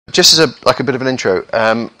just as a bit of an intro,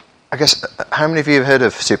 I guess how many of you have heard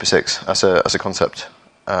of Super Six as a concept?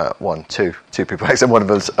 One, two people, except one of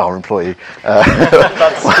us, our employee.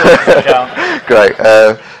 Great.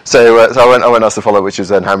 So I went ask the follow-up, which is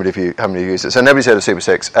then how many of you use it? So nobody's heard of Super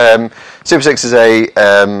Six. Super Six is a.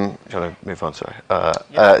 Shall I move on? Sorry.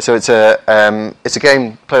 So it's a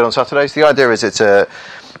game played on Saturdays. The idea is it's an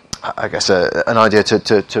idea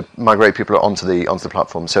to migrate people onto the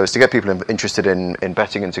platform. So it's to get people interested in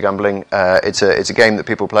betting into gambling. It's a game that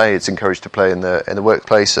people play. It's encouraged to play in the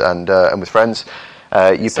workplace and with friends.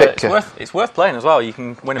 It's worth playing as well. You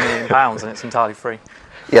can win £1 million and it's entirely free.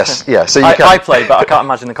 Yes, yeah. So I play, but I can't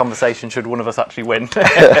imagine the conversation should one of us actually win.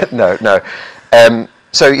 No.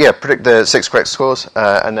 So yeah, predict the 6 correct scores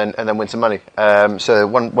and then win some money. So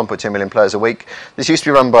 1.2 million players a week. This used to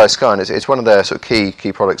be run by Sky, and it's one of their sort of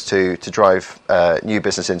key products to drive new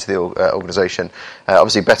business into the organisation.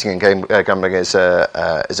 Obviously, betting and gambling is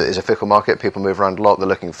a fickle market. People move around a lot. They're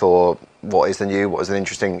looking for what is the new, what is an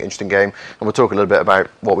interesting game, and we'll talk a little bit about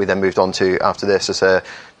what we then moved on to after this. As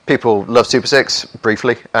people love Super Six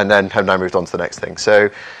briefly, and then have now moved on to the next thing. So.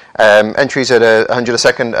 Entries at 100 a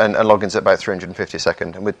second and logins at about 350 a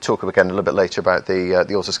second, and we'll talk again a little bit later about the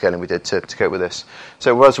auto scaling we did to cope with this.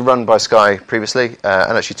 So it was run by Sky previously,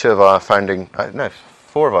 and actually four of our founding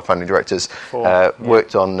directors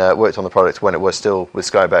worked on the product when it was still with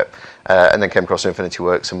SkyBet, and then came across to Infinity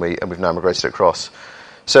Works, and we've now migrated across.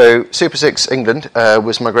 So Super Six England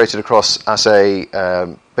was migrated across as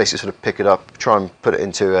a basically sort of pick it up, try and put it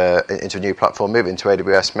into a new platform, move it into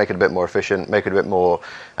AWS, make it a bit more efficient, make it a bit more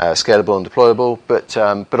scalable and deployable.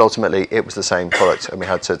 But ultimately, it was the same product, and we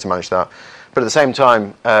had to manage that. But at the same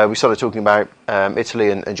time, we started talking about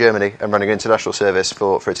Italy and Germany and running an international service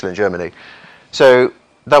for Italy and Germany. So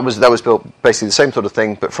that was built basically the same sort of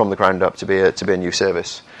thing, but from the ground up to be a new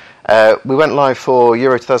service. We went live for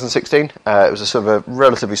Euro 2016. It was a sort of a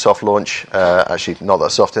relatively soft launch, actually not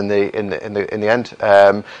that soft in the end,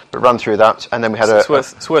 but ran through that, and then we had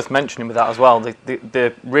It's worth mentioning with that as well.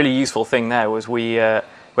 The really useful thing there was we had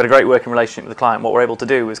a great working relationship with the client. What we're able to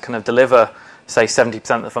do was kind of deliver, say,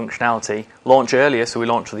 70% of the functionality, launch earlier, so we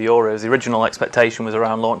launched for the Euros. The original expectation was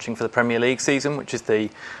around launching for the Premier League season, which is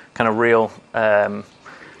the kind of real.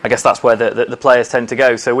 I guess that's where the players tend to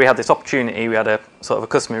go. So we had this opportunity. We had a sort of a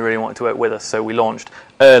customer who really wanted to work with us. So we launched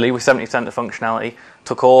early with 70% of the functionality,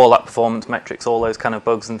 took all that performance metrics, all those kind of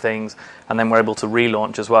bugs and things, and then we're able to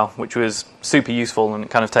relaunch as well, which was super useful, and it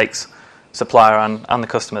kind of takes supplier and the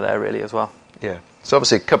customer there really as well. Yeah. So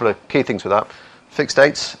obviously a couple of key things with that. Fixed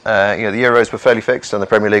dates. The Euros were fairly fixed, and the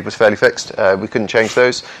Premier League was fairly fixed. We couldn't change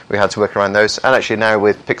those. We had to work around those. And actually now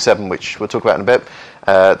with Pick 7, which we'll talk about in a bit,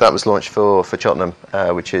 that was launched for Cheltenham,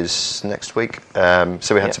 which is next week.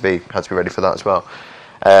 So we had to be ready for that as well.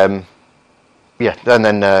 And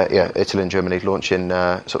then Italy and Germany launch in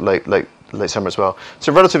sort of late summer as well.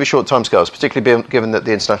 So relatively short timescales, particularly given that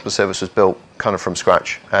the international service was built kind of from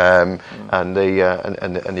scratch, and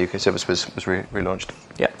the UK service was relaunched.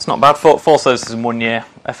 Yeah, it's not bad. Four services in 1 year,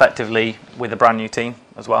 effectively with a brand new team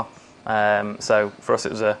as well. So for us,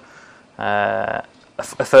 it was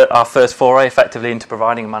our first foray effectively into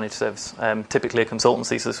providing a managed service. Typically a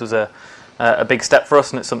consultancy, so this was a big step for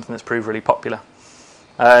us, and it's something that's proved really popular.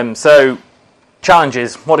 So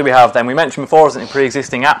challenges, what do we have then? We mentioned before, as a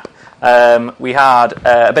pre-existing app. We had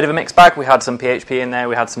a bit of a mixed bag. We had some PHP in there,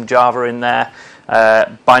 we had some Java in there.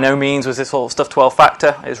 By no means was this sort of stuff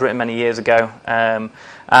 12-factor. It was written many years ago.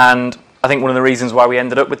 And I think one of the reasons why we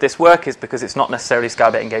ended up with this work is because it's not necessarily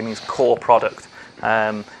SkyBet Gaming's core product.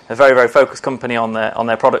 A very, very focused company on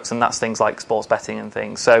their products, and that's things like sports betting and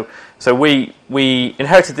things. So we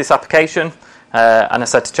inherited this application and a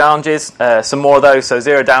set of challenges. Some more of those, so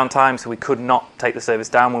zero downtime, so we could not take the service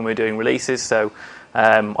down when we were doing releases. So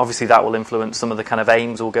obviously that will influence some of the kind of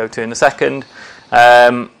aims we'll go to in a second.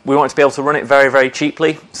 We wanted to be able to run it very, very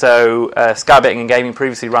cheaply. So SkyBet and Gaming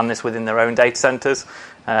previously ran this within their own data centers.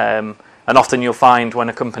 And often you'll find when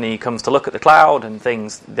a company comes to look at the cloud and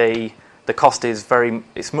things, the cost is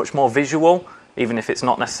it's much more visual, even if it's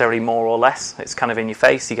not necessarily more or less. It's kind of in your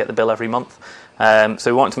face. You get the bill every month. So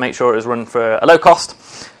we wanted to make sure it was run for a low cost.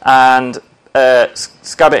 And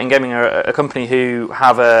SkyBet and Gaming are a company who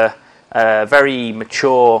have a very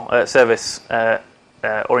mature service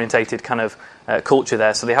orientated kind of culture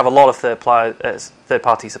there. So they have a lot of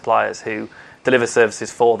third-party suppliers who deliver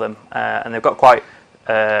services for them, and they've got quite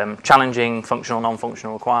challenging functional,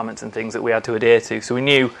 non-functional requirements and things that we had to adhere to. So we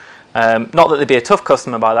knew not that they'd be a tough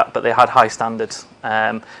customer by that, but they had high standards.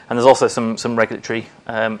 And there's also some regulatory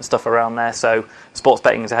stuff around there. So sports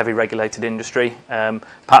betting is a heavy regulated industry,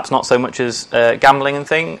 perhaps not so much as gambling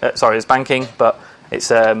and as banking, but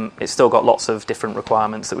it's still got lots of different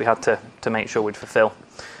requirements that we had to make sure we'd fulfil.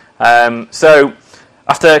 So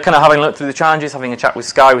after kind of having looked through the challenges, having a chat with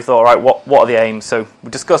Sky, we thought, all right, what are the aims? So we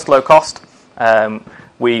discussed low cost.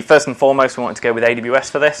 We first and foremost we wanted to go with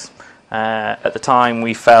AWS for this. At the time,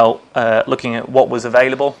 we felt, looking at what was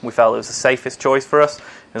available, we felt it was the safest choice for us.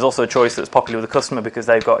 It was also a choice that's popular with the customer because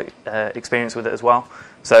they've got experience with it as well.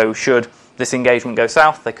 So should this engagement go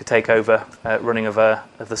south, they could take over running of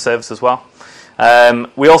the service as well.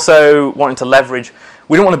 We also wanted to leverage.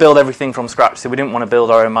 We didn't want to build everything from scratch, so we didn't want to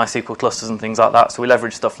build our own MySQL clusters and things like that. So we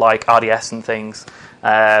leveraged stuff like RDS and things.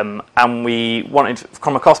 And we wanted,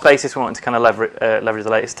 from a cost basis, we wanted to kind of leverage the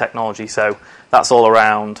latest technology. So that's all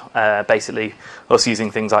around basically us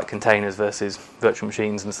using things like containers versus virtual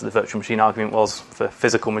machines. And so the virtual machine argument was for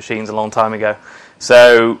physical machines a long time ago.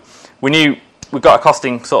 So we knew we got a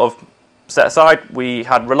costing sort of set aside. We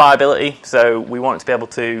had reliability, so we wanted to be able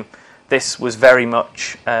to. This was very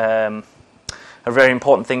much a very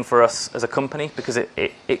important thing for us as a company because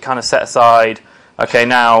it kind of set aside. Okay,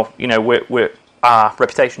 now our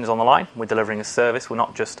reputation is on the line. We're delivering a service. We're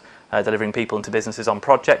not just delivering people into businesses on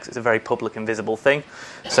projects. It's a very public and visible thing.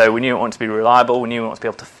 So we knew it wanted to be reliable. We knew it wanted to be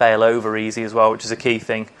able to fail over easy as well, which is a key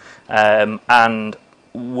thing. And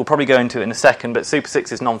we'll probably go into it in a second. But Super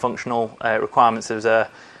 6's non-functional requirements. The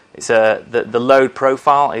load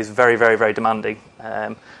profile is very, very, very demanding.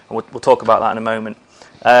 And we'll talk about that in a moment.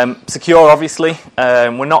 Secure, obviously.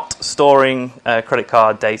 We're not storing credit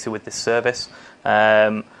card data with this service.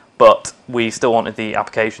 But we still wanted the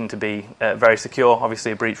application to be very secure.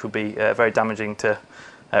 Obviously, a breach would be very damaging to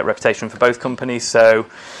reputation for both companies. So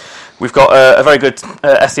we've got a very good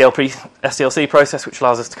SDLC process, which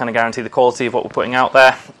allows us to kind of guarantee the quality of what we're putting out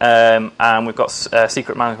there. And we've got a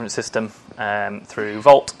secret management system through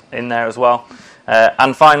Vault in there as well.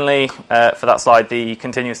 And finally, for that slide, the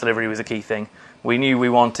continuous delivery was a key thing. We knew we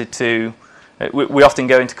wanted to. We often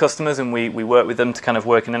go into customers and we work with them to kind of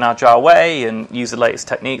work in an agile way and use the latest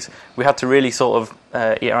techniques. We had to really sort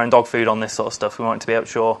of eat our own dog food on this sort of stuff. We wanted to be able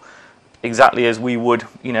to sure exactly as we would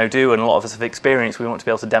do, and a lot of us have experience, we want to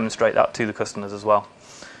be able to demonstrate that to the customers as well.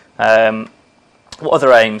 What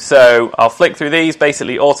other aims? So I'll flick through these.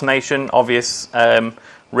 Basically, automation, obvious.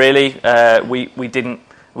 Really,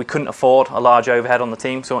 we couldn't afford a large overhead on the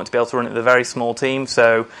team, so we wanted to be able to run it with a very small team.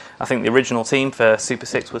 So I think the original team for Super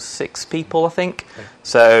 6 was 6 people, I think. Okay.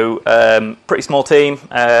 So pretty small team,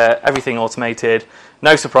 everything automated,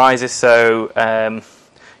 no surprises. So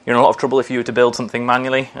you're in a lot of trouble if you were to build something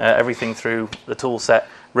manually. Everything through the tool set,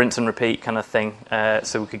 rinse and repeat kind of thing,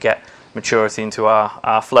 so we could get maturity into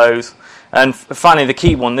our flows. And finally, the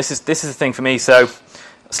key one, this is the thing for me. So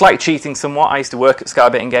slightly cheating somewhat. I used to work at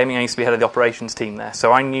SkyBet in gaming. I used to be head of the operations team there.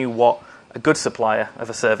 So I knew what a good supplier of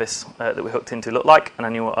a service that we hooked into looked like, and I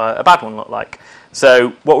knew what a bad one looked like.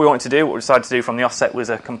 So what we wanted to do, what we decided to do from the offset was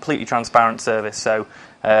a completely transparent service. So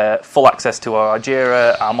full access to our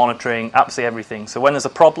Jira, our monitoring, absolutely everything. So when there's a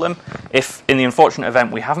problem, if in the unfortunate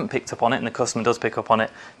event we haven't picked up on it and the customer does pick up on it,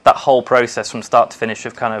 that whole process from start to finish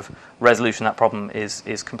of kind of resolution of that problem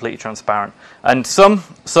is completely transparent. And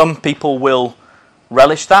some people will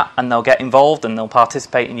relish that and they'll get involved and they'll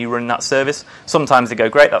participate in you running that service. Sometimes they go,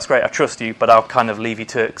 great, that's great, I trust you, but I'll kind of leave you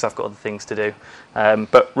to it because I've got other things to do.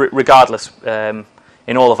 But regardless,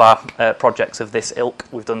 in all of our projects of this ilk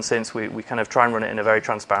we've done since, we kind of try and run it in a very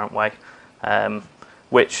transparent way,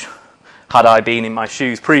 which, had I been in my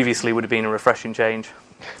shoes previously, would have been a refreshing change.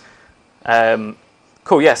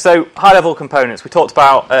 Cool, yeah, so high-level components. We talked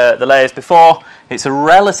about the layers before. It's a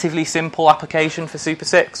relatively simple application for Super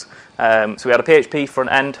 6. So we had a PHP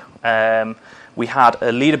front end. We had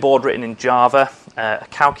a leaderboard written in Java, a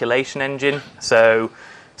calculation engine. So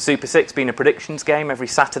Super 6 being a predictions game, every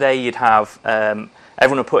Saturday you'd have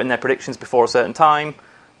everyone would put in their predictions before a certain time.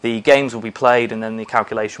 The games would be played and then the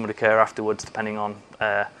calculation would occur afterwards depending on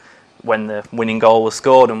when the winning goal was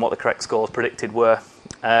scored and what the correct scores predicted were.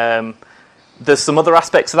 There's some other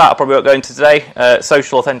aspects of that I probably won't go into today.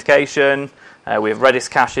 Social authentication. We have Redis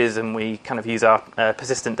caches, and we kind of use our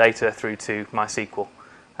persistent data through to MySQL.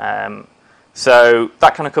 So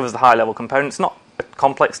that kind of covers the high-level components. Not a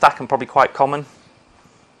complex stack and probably quite common.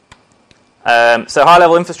 So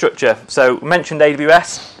high-level infrastructure. So we mentioned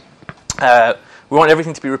AWS. We want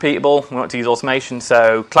everything to be repeatable. We want to use automation.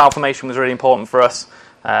 So CloudFormation was really important for us.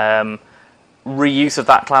 Reuse of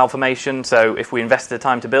that CloudFormation. So if we invested the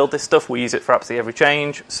time to build this stuff, we use it for absolutely every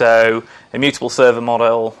change. So immutable server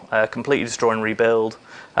model, completely destroy and rebuild.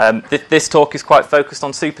 This talk is quite focused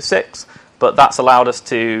on Super 6, but that's allowed us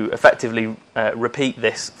to effectively repeat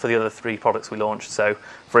this for the other 3 products we launched. So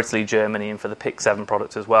for Italy, Germany, and for the Pick 7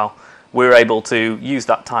 product as well. We were able to use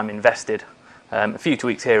that time invested a few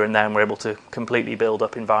tweaks here and there, and we're able to completely build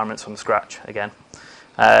up environments from scratch again.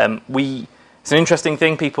 It's an interesting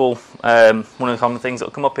thing. People, one of the common things that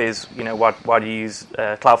will come up is, why do you use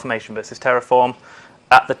CloudFormation versus Terraform?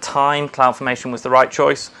 At the time, CloudFormation was the right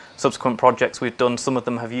choice. Subsequent projects we've done, some of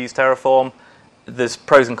them have used Terraform. There's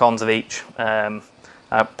pros and cons of each.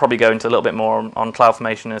 I'll probably go into a little bit more on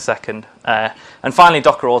CloudFormation in a second. And finally,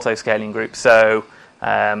 Docker auto-scaling groups. So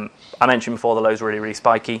I mentioned before the loads were really, really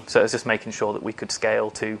spiky, so it was just making sure that we could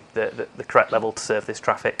scale to the correct level to serve this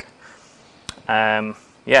traffic. So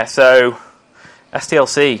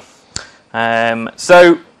STLC.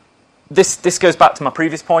 So this goes back to my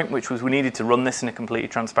previous point, which was we needed to run this in a completely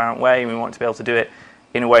transparent way, and we wanted to be able to do it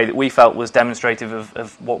in a way that we felt was demonstrative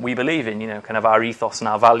of what we believe in, kind of our ethos and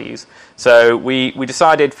our values. So we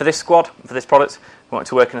decided for this squad, for this product, we wanted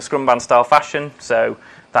to work in a Scrum Band style fashion. So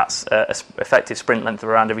that's an effective sprint length of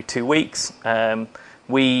around every 2 weeks.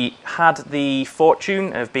 We had the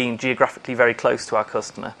fortune of being geographically very close to our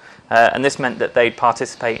customer, and this meant that they'd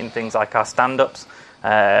participate in things like our stand-ups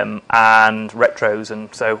and retros,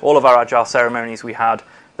 and so all of our agile ceremonies we had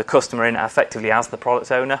the customer in effectively as the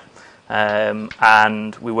product owner,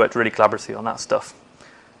 and we worked really collaboratively on that stuff.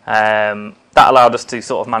 That allowed us to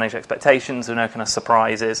sort of manage expectations with no kind of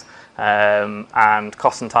surprises, and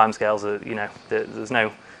cost and timescales. There's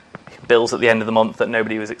no bills at the end of the month that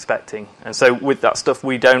nobody was expecting, and so with that stuff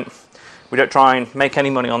we don't try and make any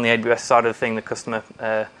money on the AWS side of the thing. The customer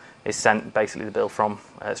is sent basically the bill from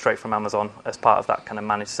straight from Amazon as part of that kind of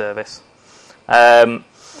managed service. So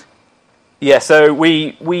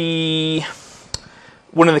we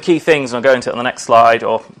one of the key things, and I'll go into it on the next slide,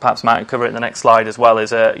 or perhaps Matt can cover it in the next slide as well,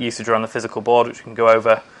 is usage around the physical board, which we can go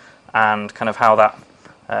over, and kind of how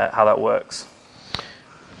that works.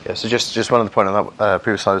 Yeah, so just one other point on that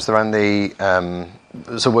previous slide was around the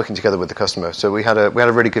working together with the customer. So we had a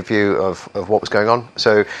really good view of what was going on.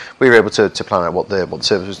 So we were able to plan out what the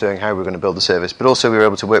service was doing, how we were going to build the service, but also we were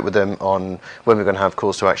able to work with them on when we were going to have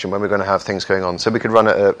calls to action, when we were going to have things going on. So we could run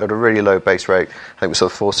at a really low base rate. I think we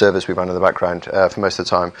sort of 4 servers we ran in the background for most of the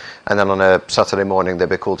time, and then on a Saturday morning there'd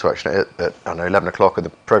be a call to action at 11 o'clock, and the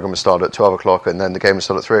program would start at 12 o'clock, and then the game would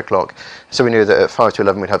start at 3 o'clock. So we knew that at 5 to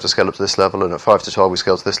 11 we'd have to scale up to this level, and at 5 to 12 we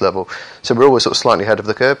scaled to this level. So we're always sort of slightly ahead of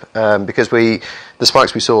the curve, because the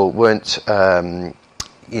spikes we saw weren't,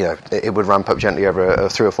 it would ramp up gently over a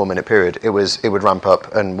 3 or 4 minute period. It would ramp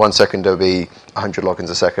up, and 1 second there would be 100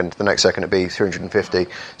 logins a second. The next second it'd be 350.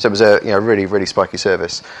 So it was a really, really spiky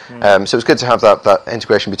service. So it was good to have that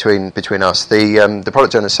integration between us. The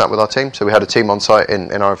product owners sat with our team, so we had a team on site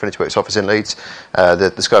in our Infinity Works office in Leeds.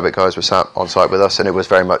 The SkyBet guys were sat on site with us, and it was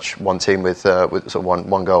very much one team with sort of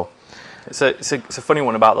one goal. It's a funny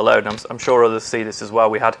one about the load, and I'm sure others see this as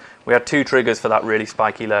well. We had 2 triggers for that really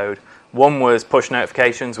spiky load. One was push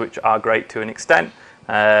notifications, which are great to an extent.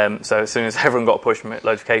 So as soon as everyone got a push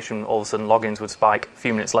notification, all of a sudden logins would spike. A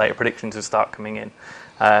few minutes later, predictions would start coming in.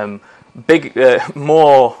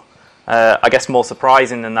 More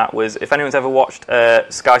surprising than that was, if anyone's ever watched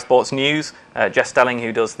Sky Sports News, Jess Stelling,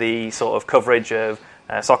 who does the sort of coverage of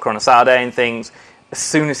soccer on a Saturday and things, as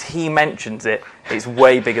soon as he mentions it, it's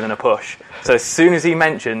way bigger than a push. So as soon as he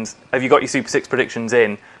mentions, have you got your Super 6 predictions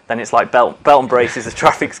in, then it's like belt and braces, the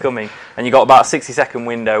traffic's coming. And you've got about a 60-second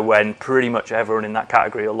window when pretty much everyone in that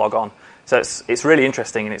category will log on. So it's really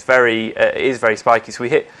interesting, and it is very spiky. So we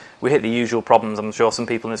hit the usual problems. I'm sure some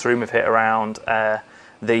people in this room have hit around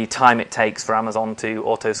the time it takes for Amazon to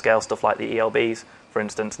auto-scale stuff like the ELBs, for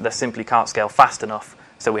instance. They simply can't scale fast enough.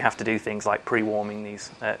 So we have to do things like pre-warming these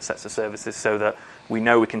sets of services so that we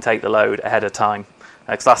know we can take the load ahead of time.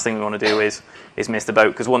 Because last thing we want to do is miss the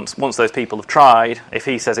boat. Because once those people have tried, if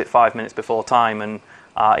he says it 5 minutes before time and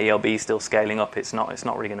our ELB is still scaling up, it's not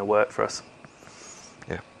really going to work for us.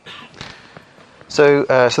 Yeah. So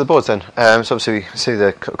the boards then. So obviously we see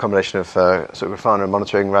the combination of sort of refiner and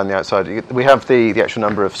monitoring around the outside. We have the actual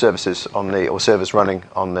number of services servers running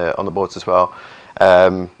on the boards as well.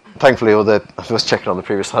 Thankfully, I was checking on the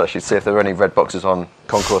previous slide, I should see if there were any red boxes on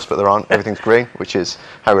Concourse, but there aren't. Everything's green, which is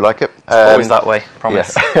how we like it. Always that way,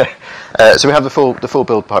 promise. Yeah. So we have the full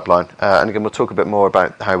build pipeline, and again, we'll talk a bit more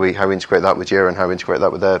about how we integrate that with Jira and how we integrate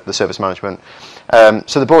that with the service management.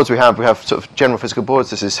 So the boards we have sort of general physical boards.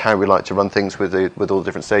 This is how we like to run things with all the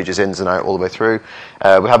different stages, ins and out, all the way through.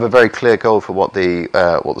 We have a very clear goal for what the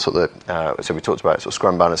sort of so we talked about sort of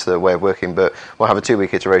Scrum Band as the way of working, but we'll have a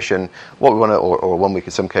 2-week iteration, what we want to, or 1 week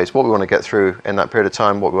in some case, what we want to get through in that period of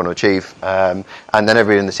time, what we want to achieve, and then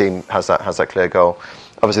everyone in the team has that clear goal.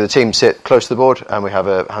 Obviously, the team sit close to the board, and we have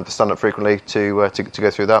to stand up frequently to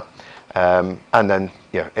go through that. And then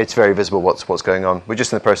it's very visible what's going on. We're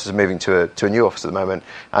just in the process of moving to a new office at the moment,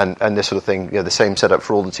 and this sort of thing, the same setup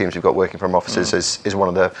for all the teams we've got working from offices is one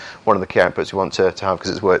of the key outputs we want to have,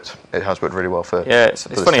 because it has worked really well for. Yeah, it's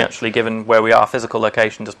funny actually, given where we are, physical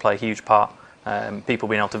location does play a huge part. People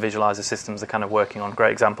being able to visualise the systems they're kind of working on.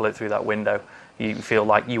 Great example through that window. You feel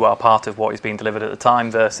like you are part of what is being delivered at the time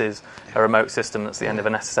versus a remote system that's the end of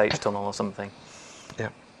an SSH tunnel or something. Yeah.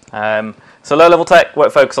 So low-level tech,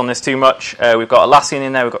 won't focus on this too much. We've got Atlassian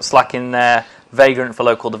in there, we've got Slack in there, Vagrant for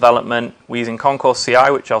local development. We're using Concourse CI,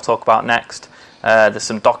 which I'll talk about next. There's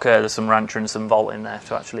some Docker, there's some Rancher and some Vault in there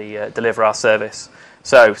to actually deliver our service.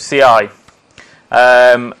 So CI.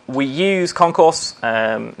 We use Concourse.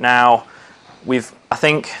 Now, I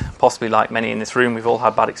think, possibly like many in this room, we've all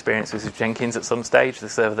had bad experiences with Jenkins at some stage, the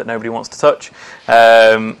server that nobody wants to touch.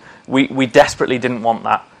 We desperately didn't want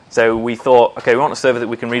that. So we thought, okay, we want a server that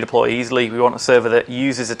we can redeploy easily. We want a server that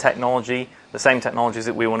uses a technology, the same technologies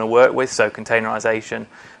that we want to work with, so containerization.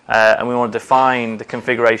 And we want to define the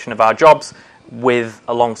configuration of our jobs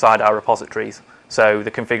alongside our repositories. So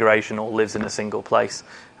the configuration all lives in a single place.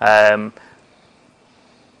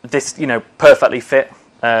 This, perfectly fit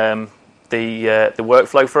the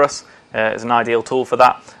workflow for us. Is an ideal tool for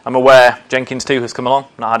that. I'm aware Jenkins 2 has come along.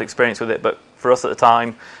 Not had experience with it, but for us at the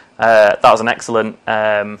time, that was an excellent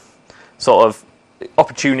sort of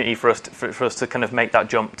opportunity for us to kind of make that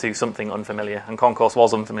jump to something unfamiliar. And Concourse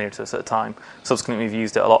was unfamiliar to us at the time. Subsequently, we've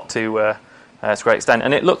used it a lot to a great extent,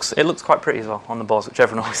 and it looks quite pretty as well on the boards, which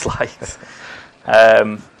everyone always likes.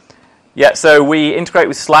 So we integrate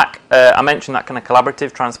with Slack. I mentioned that kind of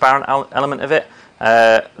collaborative, transparent element of it.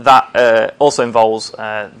 That also involves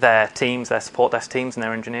their teams, their support desk teams and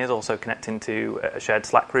their engineers also connecting to a shared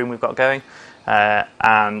Slack room we've got going.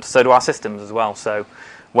 And so do our systems as well. So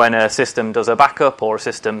when a system does a backup or a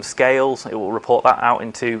system scales, it will report that out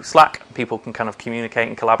into Slack. People can kind of communicate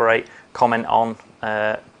and collaborate, comment on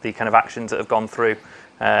the kind of actions that have gone through.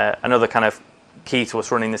 Another kind of key to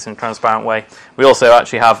us running this in a transparent way. We also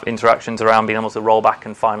actually have interactions around being able to roll back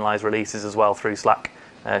and finalize releases as well through Slack,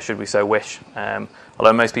 should we so wish.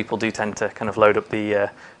 Although most people do tend to kind of load up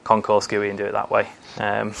the Concourse GUI and do it that way.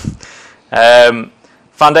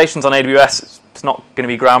 Foundations on AWS, it's not going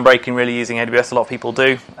to be groundbreaking really using AWS. A lot of people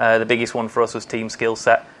do. The biggest one for us was team skill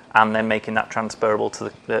set and then making that transferable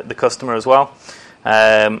to the customer as well.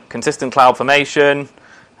 Consistent cloud formation.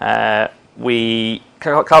 Cloud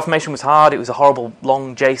formation was hard. It was a horrible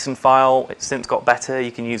long JSON file. It's since got better.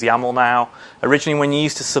 You can use YAML now. Originally, when you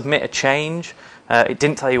used to submit a change, it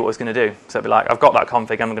didn't tell you what it was going to do. So it'd be like, I've got that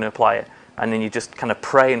config, I'm going to apply it. And then you just kind of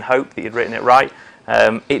pray and hope that you'd written it right.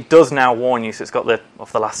 It does now warn you, so it's got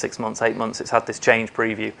for the last 6 months, 8 months, it's had this change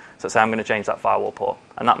preview. So say I'm going to change that firewall port.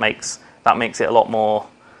 And that makes it a lot more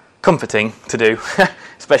comforting to do,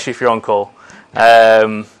 especially if you're on call.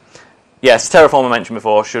 Yes, Terraform I mentioned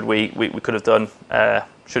before, we could have done,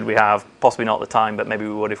 should we have, possibly not at the time, but maybe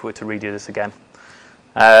we would if we were to redo this again.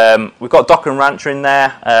 We've got Docker and Rancher in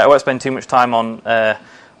there. I won't spend too much time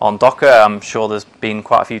on Docker. I'm sure there's been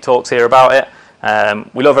quite a few talks here about it.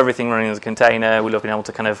 We love everything running as a container. We love being able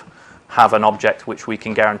to kind of have an object which we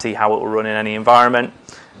can guarantee how it will run in any environment.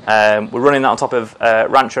 We're running that on top of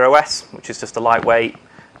Rancher OS, which is just a lightweight.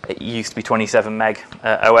 It used to be 27 meg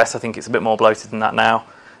OS. I think it's a bit more bloated than that now.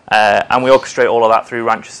 And we orchestrate all of that through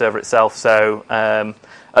Rancher server itself. So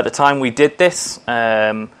at the time we did this,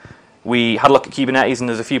 we had a look at Kubernetes, and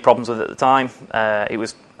there's a few problems with it at the time. It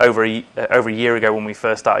was over a year ago when we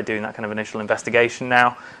first started doing that kind of initial investigation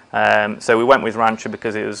now. So we went with Rancher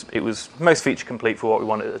because it was most feature complete for what we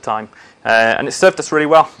wanted at the time. And it served us really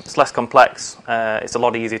well. It's less complex. It's a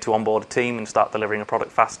lot easier to onboard a team and start delivering a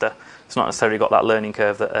product faster. It's not necessarily got that learning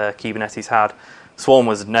curve that Kubernetes had. Swarm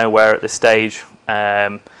was nowhere at this stage.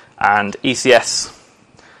 And ECS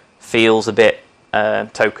feels a bit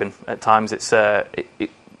token at times. It's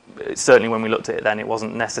certainly when we looked at it then, it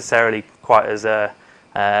wasn't necessarily quite as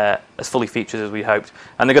fully featured as we hoped.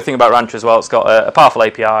 And the good thing about Rancher as well, it's got a powerful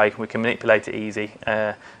API. We can manipulate it easy,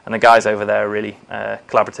 and the guys over there are really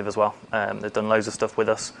collaborative as well. They've done loads of stuff with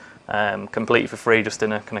us, completely for free, just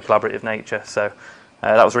in a kind of collaborative nature. So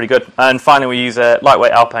that was really good. And finally, we use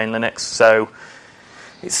lightweight Alpine Linux. So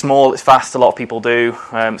it's small, it's fast. A lot of people do.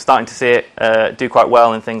 Starting to see it do quite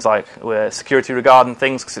well in things like security regard and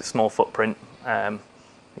things because it's small footprint.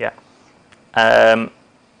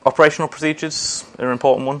 Operational procedures are an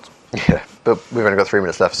important one. Yeah. but we've only got 3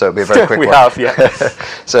 minutes left, so it'll be a very quick we one. have, yeah.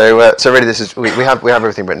 So really, this is we have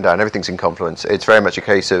everything written down. Everything's in Confluence. It's very much a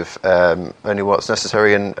case of only what's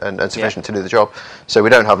necessary and sufficient to do the job. So we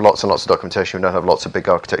don't have lots and lots of documentation. We don't have lots of big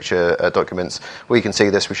architecture documents. We can see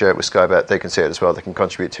this. We share it with SkyBet. They can see it as well. They can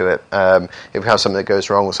contribute to it. If we have something that goes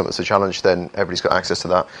wrong or something that's a challenge, then everybody's got access to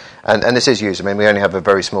that. And this is used. I mean, we only have a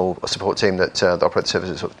very small support team that operate the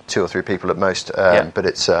service. It's 2 or 3 people at most. But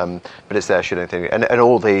it's there should anything. And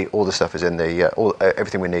all the stuff is in the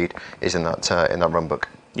everything we need is in that run book.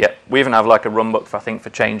 Yeah, we even have like a run book for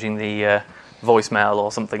changing the voicemail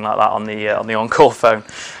or something like that on the on-call phone.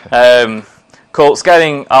 Cool.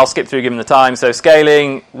 Scaling, I'll skip through given the time. So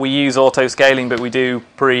scaling, we use auto scaling, but we do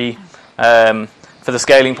for the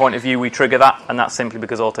scaling point of view, we trigger that, and that's simply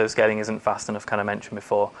because auto scaling isn't fast enough, kind of mentioned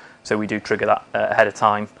before. So we do trigger that ahead of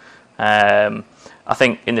time. I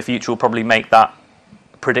think in the future we'll probably make that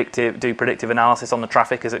do predictive analysis on the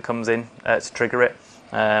traffic as it comes in to trigger it.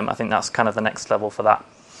 I think that's kind of the next level for that.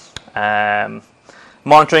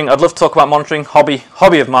 Monitoring, I'd love to talk about monitoring,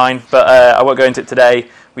 hobby of mine, but I won't go into it today.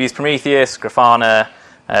 We use Prometheus, Grafana,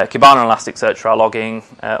 Kibana and Elasticsearch for our logging.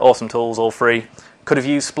 Awesome tools, all free. Could have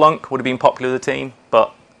used Splunk, would have been popular with the team,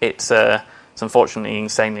 but it's unfortunately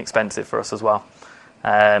insanely expensive for us as well.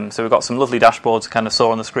 So we've got some lovely dashboards, kind of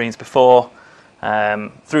saw on the screens before.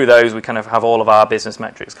 Through those, we kind of have all of our business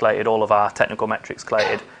metrics collated, all of our technical metrics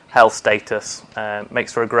collated, health status.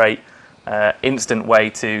 Makes for a great instant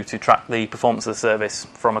way to track the performance of the service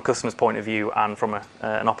from a customer's point of view and from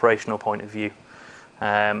an operational point of view.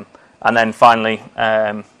 And then finally,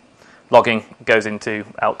 logging goes into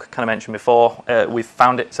Elk, kind of mentioned before. We've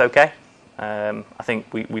found it's okay. I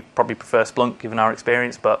think we probably prefer Splunk given our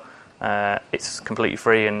experience, but it's completely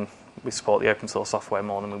free and we support the open source software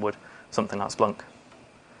more than we would something like Splunk.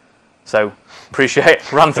 So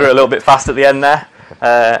appreciate ran through it a little bit fast at the end there.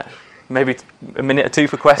 Maybe a minute or 2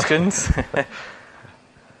 for questions.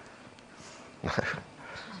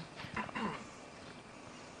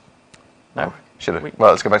 No? Should have. Well,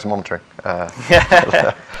 let's go back to monitoring.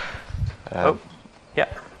 Yeah. Yeah.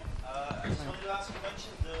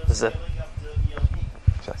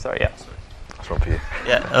 Sorry, yeah. What's wrong for you?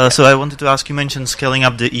 Yeah. So I wanted to ask, you mentioned scaling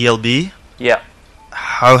up the ELB. Yeah.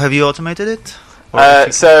 How have you automated it?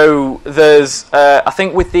 So there's, I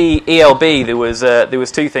think with the ELB there was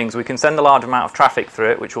 2 things. We can send a large amount of traffic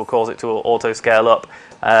through it, which will cause it to auto scale up.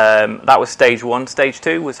 That was stage 1. Stage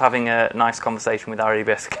 2 was having a nice conversation with our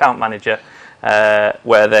EBS account manager,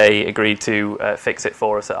 where they agreed to fix it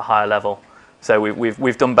for us at a higher level. So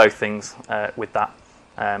we've done both things with that.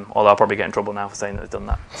 Although I'll probably get in trouble now for saying that they've done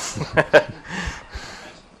that.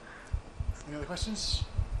 Any other questions?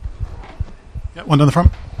 Yeah, one down the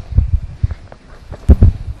front.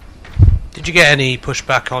 Did you get any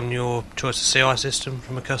pushback on your choice of CI system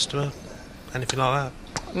from a customer? Anything like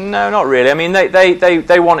that? No, not really. I mean,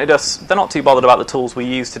 they wanted us. They're not too bothered about the tools we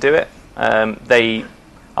use to do it. They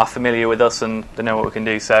are familiar with us and they know what we can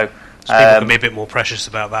do. So people can be a bit more precious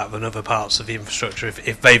about that than other parts of the infrastructure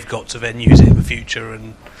if they've got to then use it in the future.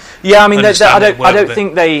 And yeah, I mean, I don't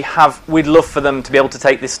think they have. We'd love for them to be able to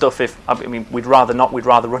take this stuff. We'd rather not. We'd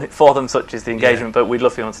rather run it for them, such is the engagement. Yeah. But we'd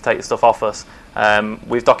love for them to take the stuff off us.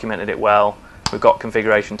 We've documented it well. We've got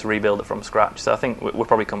configuration to rebuild it from scratch. So I think we're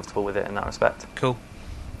probably comfortable with it in that respect. Cool.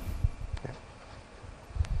 Yeah.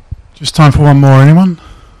 Just time for one more. Anyone?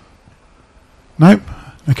 Nope.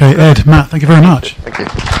 Okay, Ed, Matt, thank you very much. Thank you.